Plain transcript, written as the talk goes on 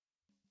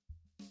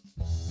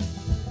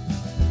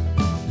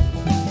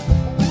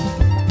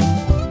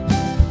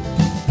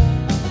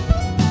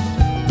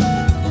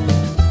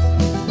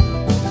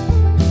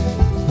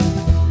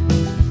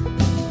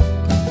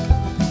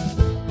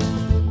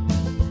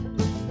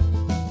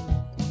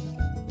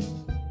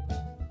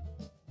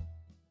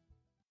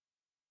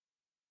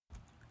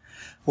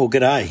Well,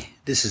 g'day.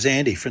 This is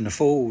Andy from the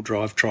Four-Wheel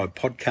Drive Tribe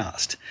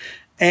podcast.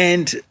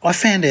 And I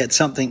found out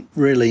something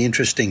really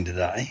interesting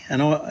today.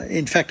 And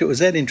in fact, it was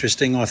that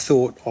interesting I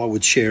thought I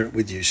would share it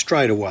with you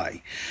straight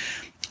away.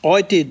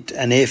 I did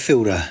an air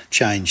filter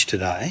change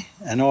today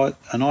and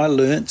I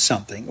learnt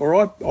something,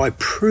 or I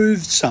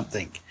proved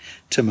something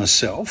to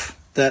myself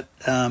that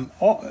I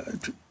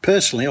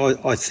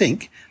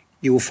think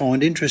you will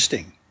find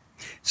interesting.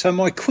 So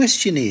my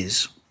question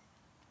is,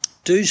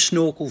 do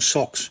snorkel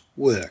socks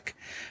work?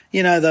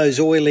 You know, those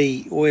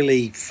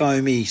oily,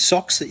 foamy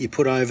socks that you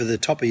put over the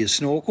top of your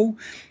snorkel,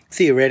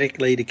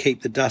 theoretically to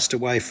keep the dust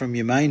away from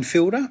your main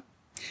filter?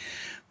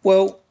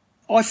 Well,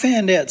 I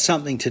found out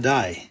something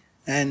today,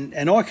 and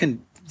I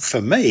can,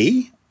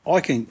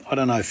 I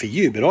don't know for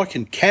you, but I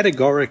can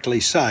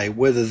categorically say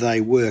whether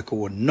they work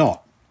or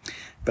not.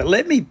 But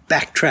let me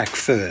backtrack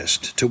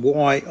first to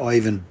why I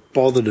even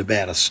bothered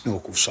about a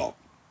snorkel sock.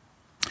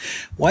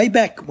 Way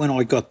back when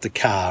I got the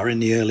car in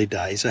the early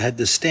days, I had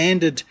the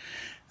standard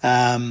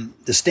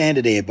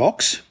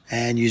airbox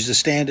and used the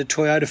standard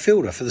Toyota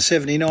filter for the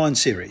 79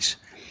 series.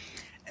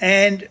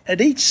 And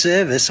at each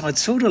service, I'd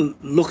sort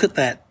of look at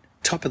that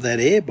top of that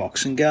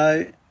airbox and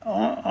go,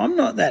 I'm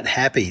not that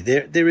happy.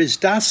 There is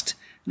dust,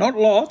 not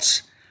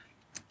lots.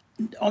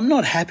 I'm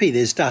not happy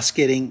there's dust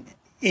getting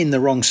in the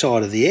wrong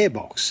side of the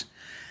airbox,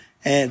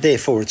 and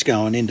therefore it's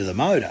going into the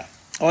motor.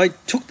 I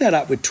took that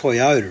up with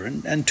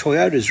Toyota, and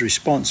Toyota's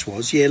response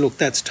was, yeah, look,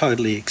 that's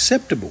totally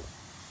acceptable.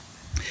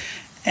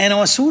 And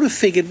I sort of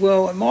figured,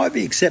 well, it might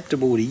be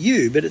acceptable to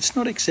you, but it's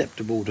not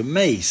acceptable to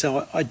me.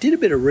 So I did a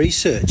bit of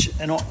research,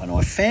 and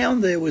I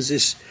found there was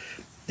this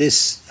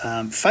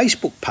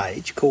Facebook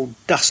page called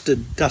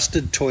Dusted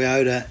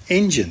Toyota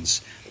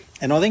Engines,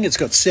 and I think it's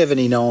got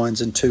 79s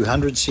and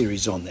 200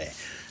 series on there.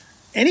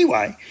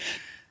 Anyway,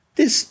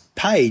 this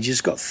page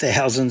has got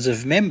thousands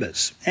of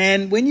members,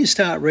 and when you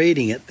start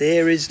reading it,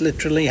 there is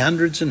literally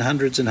hundreds and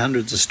hundreds and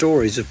hundreds of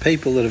stories of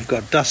people that have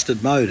got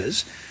dusted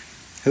motors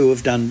who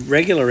have done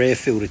regular air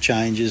filter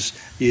changes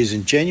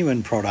using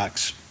genuine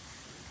products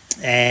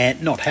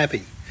and not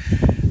happy.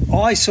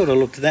 I sort of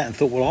looked at that and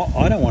thought, well,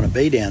 I don't want to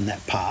be down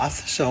that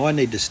path, so I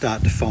need to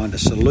start to find a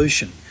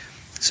solution.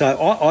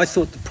 So I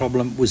thought the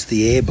problem was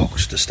the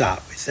airbox to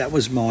start with. That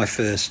was my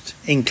first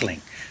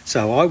inkling.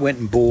 So I went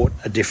and bought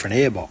a different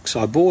airbox.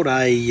 I bought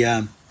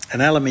an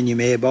aluminium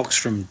airbox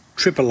from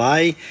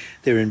AAA.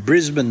 They're in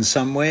Brisbane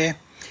somewhere.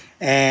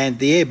 And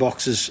the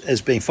airbox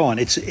has been fine.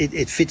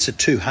 It fits a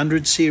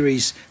 200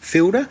 series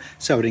filter,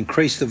 so it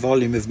increased the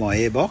volume of my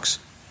airbox.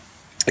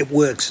 It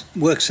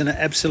works an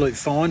absolute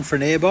fine for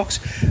an airbox.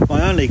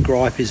 My only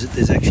gripe is that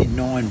there's actually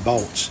 9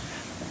 bolts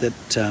that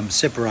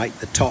separate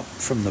the top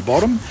from the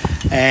bottom,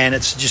 and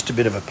it's just a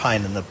bit of a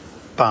pain in the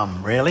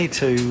bum, really,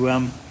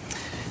 to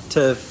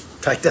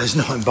take those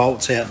 9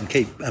 bolts out and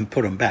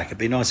put them back. It'd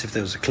be nice if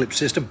there was a clip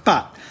system,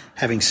 but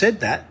having said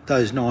that,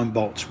 those 9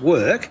 bolts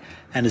work,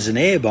 and as an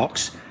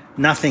airbox,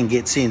 nothing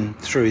gets in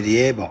through the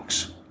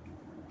airbox.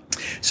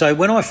 So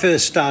when I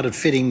first started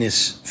fitted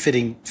this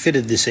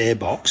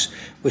airbox,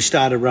 we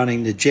started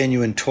running the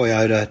genuine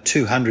Toyota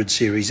 200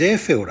 series air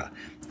filter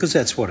because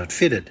that's what it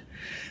fitted.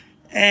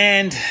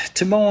 And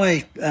to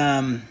my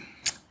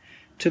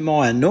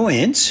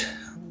annoyance,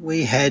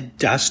 we had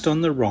dust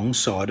on the wrong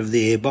side of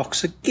the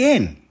airbox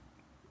again.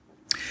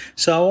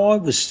 So I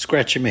was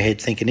scratching my head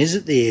thinking, is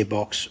it the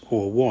airbox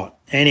or what?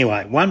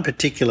 Anyway, one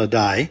particular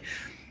day,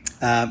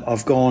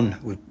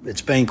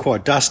 it's been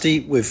quite dusty.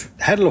 We've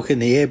had a look in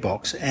the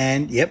airbox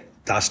and, yep,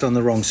 dust on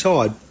the wrong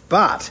side.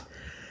 But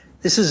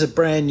this is a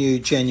brand new,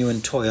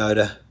 genuine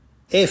Toyota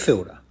air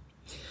filter,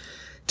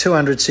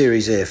 200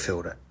 series air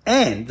filter.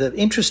 And the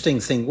interesting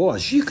thing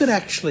was you could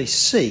actually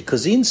see,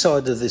 because the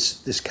inside of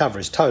this cover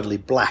is totally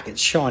black, it's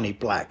shiny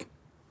black,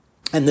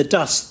 and the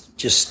dust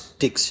just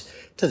sticks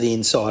to the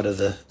inside of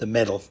the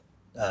metal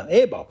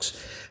airbox.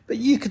 But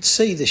you could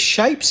see the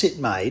shapes it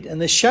made, and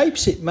the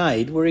shapes it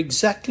made were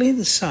exactly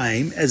the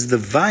same as the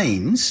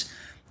veins,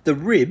 the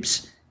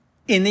ribs,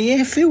 in the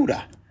air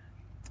filter.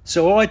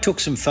 So I took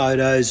some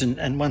photos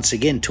and once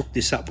again took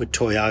this up with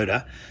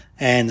Toyota,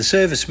 and the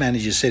service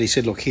manager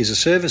said, look, here's a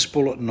service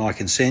bulletin I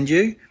can send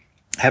you.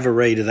 Have a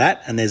read of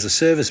that, and there's a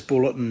service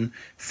bulletin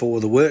for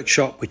the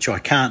workshop, which I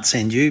can't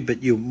send you,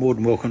 but you're more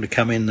than welcome to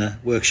come in the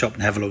workshop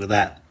and have a look at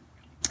that.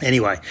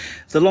 Anyway,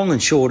 the long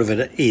and short of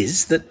it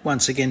is that,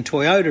 once again,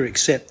 Toyota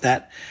accept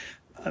that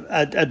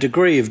a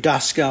degree of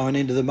dust going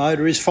into the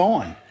motor is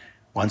fine.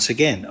 Once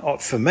again,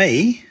 for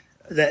me,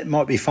 that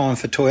might be fine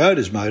for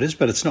Toyota's motors,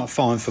 but it's not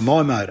fine for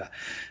my motor.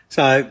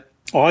 So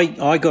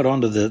I got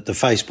onto the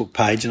Facebook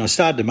page and I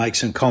started to make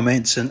some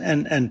comments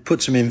and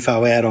put some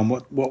info out on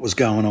what was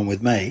going on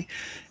with me.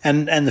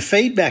 And the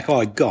feedback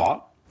I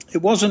got,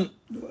 it wasn't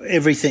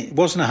everything, it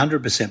wasn't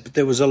 100%, but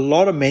there was a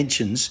lot of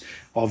mentions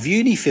of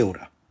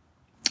Unifilter,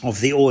 of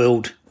the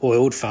oiled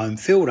foam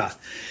filter.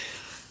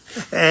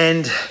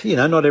 And,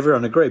 not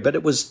everyone agreed, but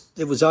it was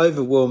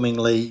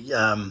overwhelmingly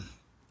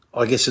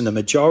I guess, in the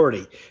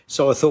majority.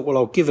 So I thought, well,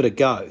 I'll give it a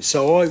go.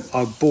 So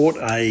I bought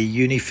a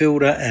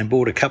unifilter and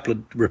bought a couple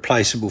of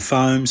replaceable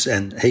foams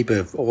and a heap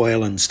of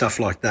oil and stuff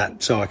like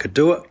that so I could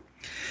do it.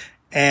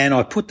 And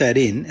I put that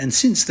in, and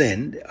since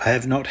then I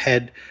have not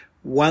had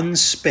one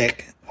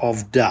speck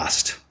of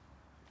dust,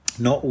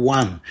 not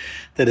one,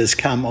 that has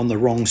come on the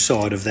wrong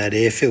side of that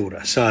air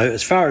filter. So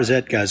as far as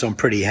that goes, I'm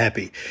pretty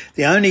happy.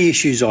 The only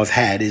issues I've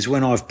had is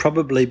when I've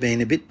probably been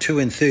a bit too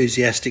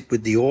enthusiastic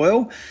with the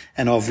oil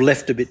and I've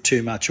left a bit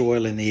too much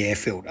oil in the air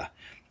filter.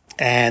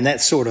 And that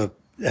sort of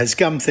has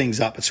gummed things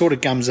up. It sort of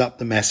gums up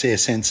the mass air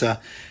sensor,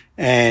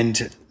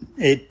 and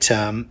it,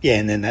 and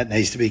then that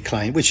needs to be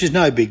cleaned, which is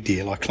no big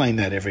deal. I clean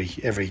that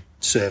every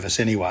service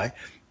anyway.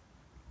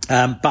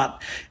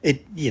 But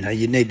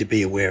you need to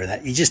be aware of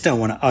that. You just don't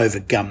want to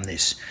over-gum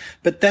this.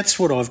 But that's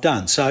what I've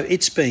done. So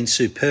it's been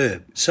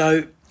superb.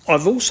 So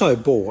I've also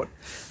bought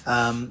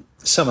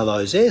some of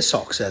those air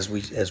socks as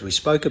we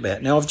spoke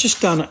about. Now I've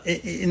just done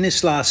in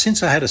this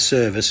since I had a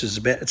service,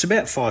 it's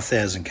about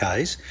 5,000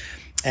 Ks,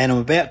 and I'm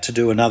about to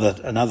do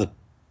another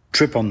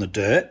trip on the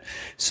dirt.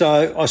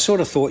 So I sort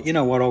of thought, you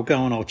know what, I'll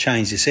go and I'll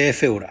change this air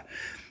filter.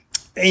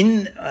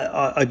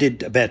 I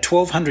did about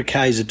 1,200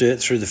 Ks of dirt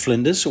through the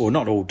Flinders, or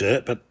not all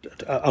dirt, but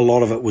a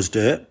lot of it was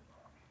dirt.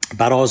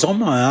 But I was on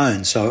my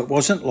own, so it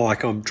wasn't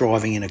like I'm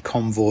driving in a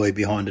convoy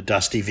behind a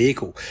dusty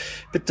vehicle.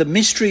 But the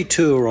mystery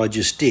tour I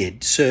just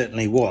did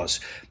certainly was.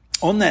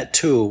 On that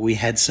tour, we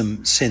had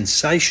some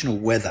sensational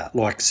weather,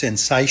 like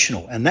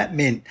sensational, and that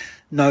meant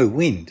no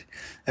wind.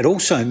 It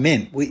also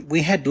meant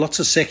we had lots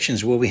of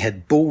sections where we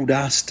had bull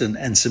dust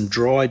and some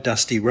dry,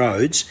 dusty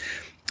roads.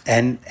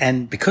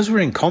 And because we're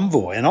in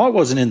convoy, and I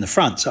wasn't in the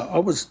front,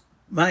 so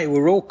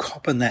we're all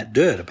copping that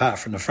dirt apart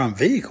from the front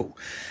vehicle.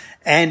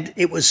 And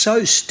it was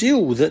so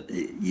still that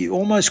you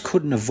almost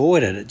couldn't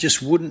avoid it. It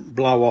just wouldn't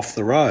blow off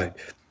the road.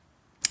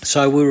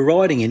 So we were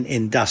riding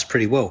in dust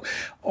pretty well.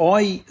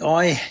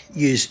 I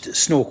used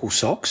Snorkel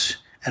socks,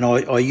 and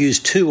I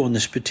used 2 on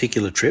this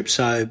particular trip,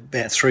 so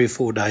about 3 or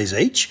 4 days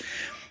each.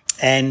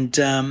 And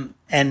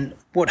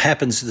what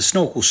happens, the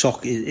Snorkel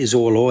sock is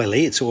all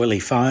oily. It's oily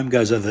foam,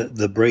 goes over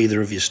the breather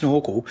of your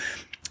snorkel,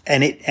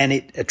 and it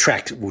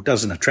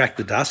doesn't attract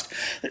the dust.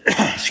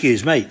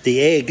 Excuse me.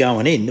 The air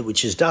going in,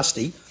 which is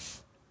dusty,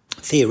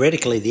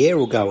 theoretically the air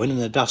will go in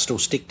and the dust will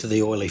stick to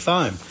the oily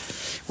foam,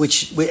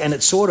 and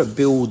it sort of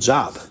builds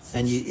up,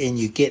 and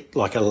you get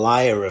like a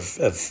layer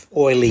of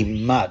oily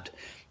mud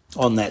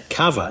on that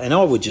cover. And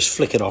I would just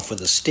flick it off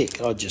with a stick.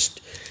 I'd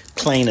just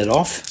clean it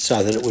off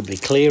so that it would be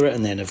clearer,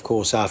 and then of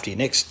course after your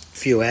next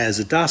few hours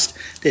of dust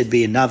there'd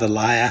be another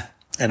layer,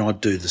 and I'd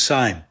do the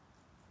same.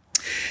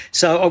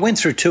 So I went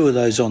through 2 of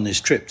those on this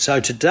trip. So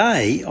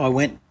today I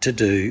went to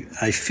do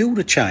a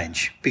filter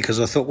change because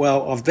I thought,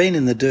 well, I've been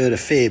in the dirt a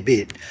fair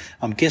bit.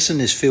 I'm guessing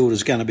this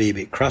filter's going to be a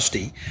bit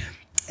crusty,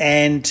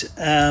 and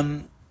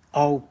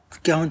I'll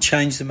go and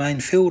change the main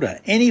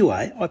filter.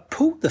 Anyway, I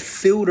pulled the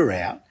filter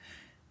out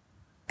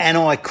and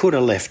I could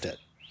have left it.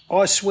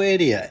 I swear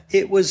to you,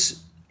 it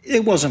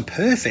wasn't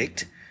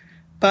perfect,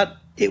 but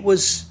it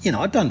was,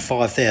 I'd done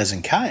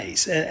 5,000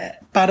 Ks,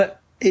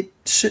 but it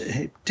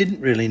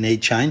didn't really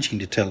need changing,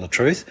 to tell the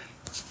truth.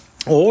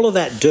 All of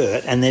that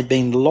dirt, and there'd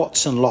been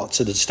lots and lots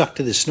that had stuck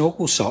to the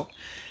Snorkel sock,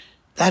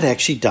 they'd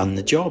actually done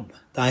the job.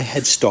 They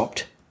had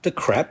stopped the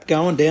crap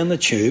going down the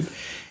tube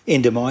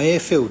into my air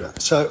filter.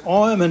 So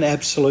I'm an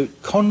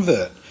absolute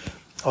convert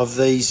of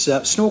these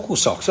Snorkel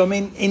socks. I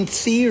mean, in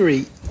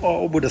theory,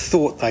 I would have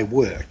thought they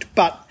worked,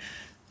 but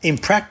in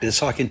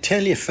practice, I can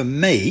tell you, for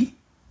me,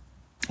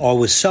 I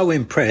was so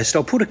impressed.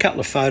 I'll put a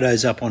couple of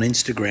photos up on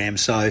Instagram.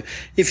 So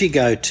if you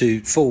go to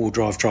 4 Wheel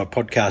Drive Tribe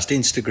Podcast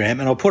Instagram,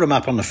 and I'll put them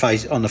up on the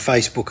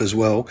Facebook as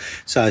well.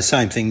 So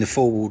same thing, the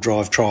 4 Wheel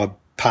Drive Tribe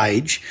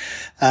page.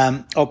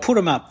 I'll put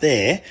them up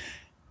there,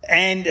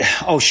 and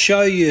I'll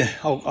show you.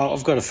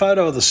 I've got a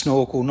photo of the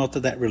Snorkel. Not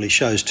that really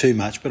shows too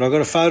much, but I've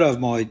got a photo of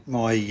my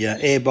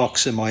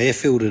airbox and my air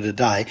filter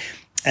today.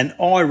 And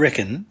I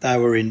reckon they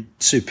were in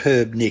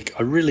superb nick.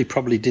 I really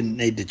probably didn't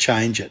need to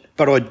change it,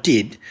 but I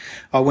did.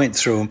 I went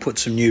through and put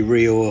some new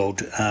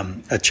re-oiled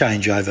a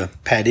changeover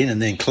pad in, and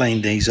then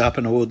cleaned these up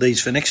and ordered these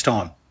for next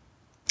time.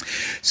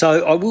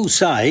 So I will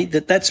say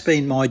that that's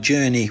been my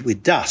journey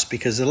with dust,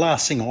 because the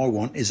last thing I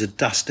want is a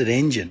dusted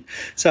engine.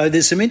 So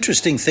there's some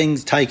interesting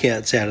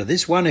takeouts out of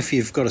this. One, if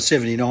you've got a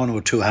 79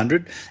 or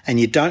 200 and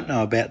you don't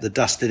know about the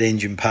dusted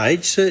engine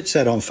page, search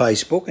that on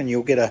Facebook and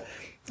you'll get a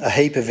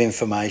heap of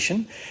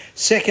information.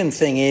 Second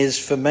thing is,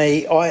 for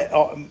me,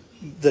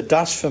 the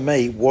dust for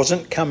me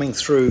wasn't coming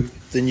through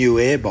the new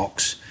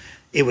airbox.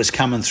 It was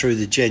coming through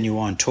the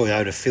genuine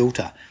Toyota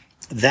filter.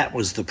 That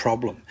was the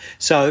problem.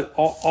 So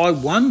I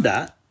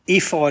wonder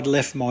if I'd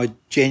left my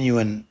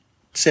genuine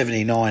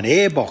 79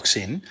 airbox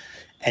in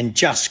and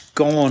just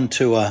gone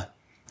to a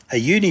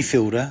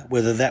unifilter,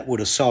 whether that would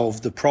have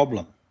solved the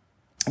problem.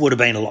 Would have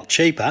been a lot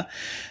cheaper,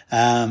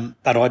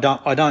 but I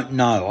don't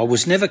know. I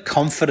was never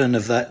confident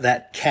of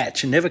that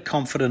catch, and never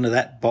confident of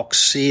that box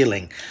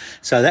sealing.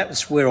 So that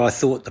was where I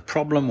thought the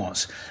problem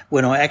was.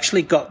 When I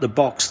actually got the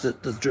box, the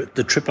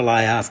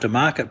AAA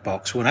aftermarket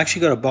box, when I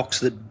actually got a box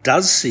that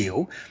does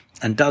seal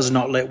and does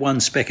not let one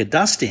speck of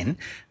dust in,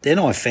 then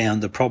I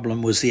found the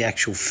problem was the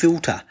actual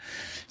filter.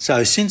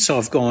 So since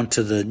I've gone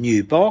to the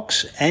new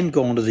box and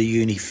gone to the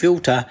uni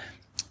filter,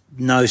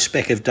 no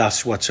speck of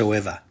dust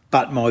whatsoever.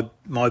 But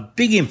my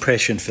big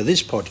impression for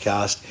this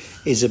podcast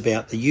is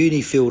about the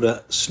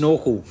Unifilter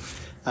snorkel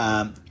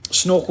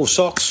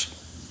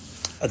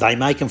socks. They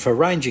make them for a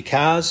range of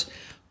cars.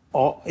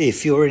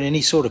 If you're in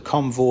any sort of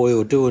convoy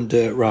or doing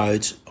dirt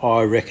roads,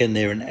 I reckon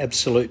they're an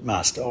absolute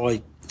must.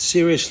 I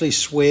seriously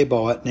swear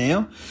by it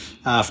now.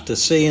 After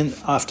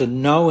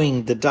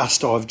knowing the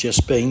dust I've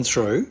just been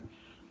through,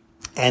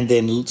 and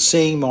then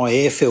seeing my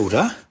air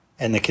filter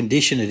and the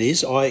condition it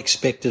is, I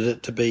expected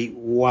it to be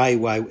way.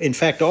 In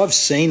fact, I've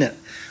seen it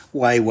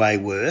way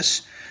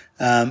worse.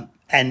 But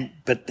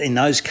in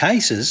those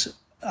cases,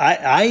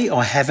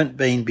 I haven't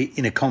been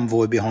in a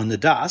convoy behind the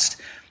dust,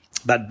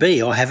 but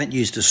B, I haven't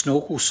used a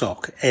snorkel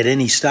sock at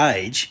any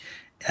stage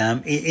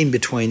in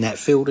between that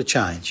filter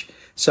change.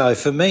 So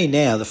for me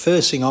now, the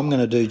first thing I'm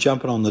going to do,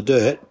 jumping on the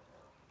dirt,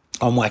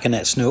 I'm whacking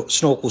that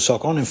snorkel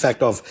sock on. In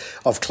fact,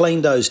 I've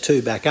cleaned those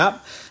two back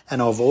up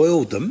and I've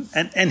oiled them.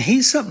 And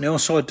here's something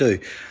else I do.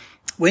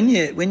 When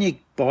you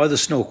buy the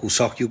snorkel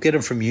sock, you'll get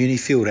them from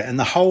Unifilter, and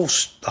the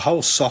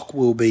whole sock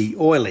will be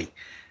oily.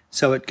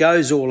 So it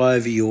goes all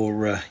over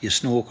your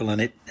snorkel, and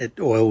it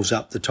oils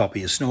up the top of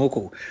your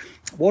snorkel.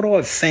 What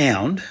I've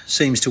found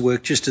seems to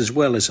work just as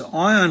well as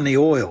I only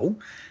oil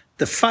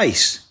the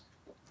face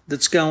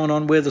that's going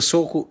on where the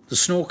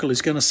snorkel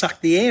is going to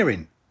suck the air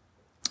in.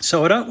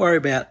 So I don't worry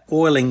about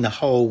oiling the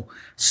whole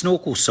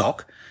snorkel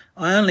sock.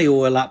 I only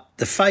oil up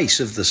the face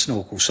of the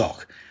snorkel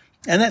sock.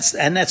 And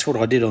that's what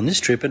I did on this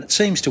trip, and it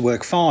seems to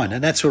work fine.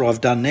 And that's what I've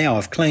done now.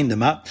 I've cleaned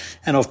them up,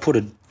 and I've put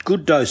a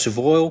good dose of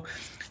oil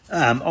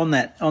on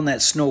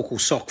that snorkel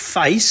sock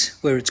face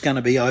where it's going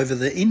to be over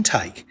the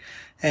intake.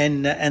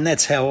 And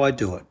that's how I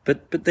do it.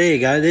 But there you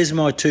go. There's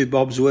my 2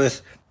 bobs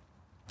worth.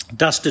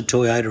 Dusted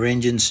Toyota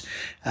engines,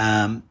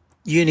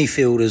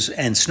 Unifilters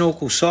and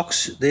snorkel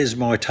socks. There's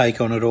my take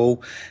on it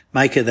all.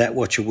 Make of that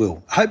what you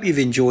will. Hope you've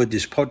enjoyed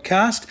this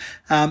podcast.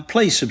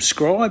 Please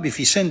subscribe. If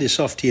you send this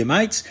off to your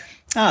mates,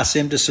 ask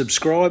them to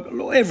subscribe.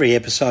 Every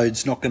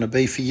episode's not going to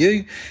be for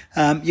you.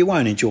 You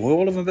won't enjoy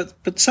all of them,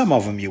 but some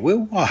of them you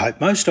will. I hope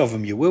most of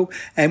them you will.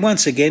 And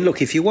once again,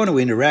 look, if you want to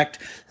interact,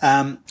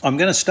 I'm going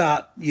to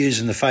start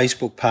using the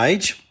Facebook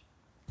page.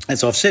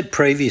 As I've said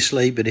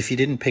previously, but if you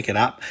didn't pick it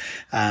up,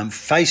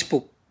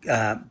 Facebook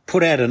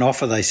put out an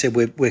offer. They said,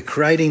 we're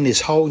creating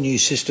this whole new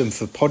system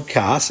for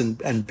podcasts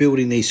and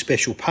building these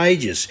special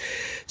pages.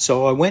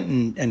 So I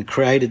went and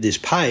created this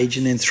page,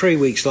 and then 3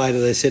 weeks later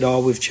they said,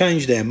 we've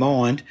changed our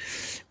mind.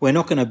 We're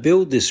not going to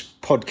build this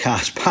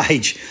podcast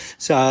page.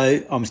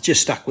 So I'm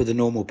just stuck with a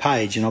normal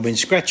page, and I've been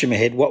scratching my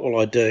head. What will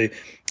I do?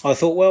 I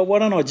thought, well, why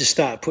don't I just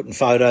start putting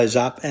photos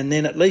up, and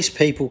then at least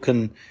people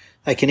can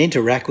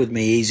interact with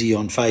me easy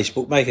on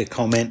Facebook, make a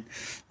comment,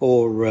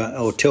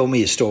 or tell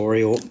me a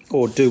story,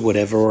 or do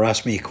whatever, or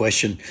ask me a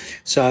question.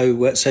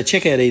 So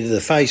check out either the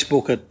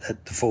Facebook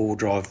at the 4 Wheel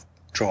Drive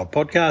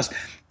Podcast,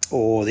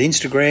 or the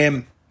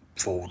Instagram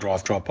 4 Wheel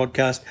Drive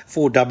Podcast,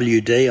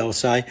 4WD I'll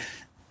say,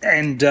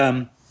 and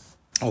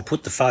I'll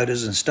put the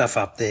photos and stuff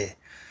up there.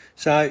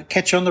 So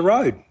catch you on the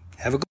road.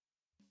 Have a good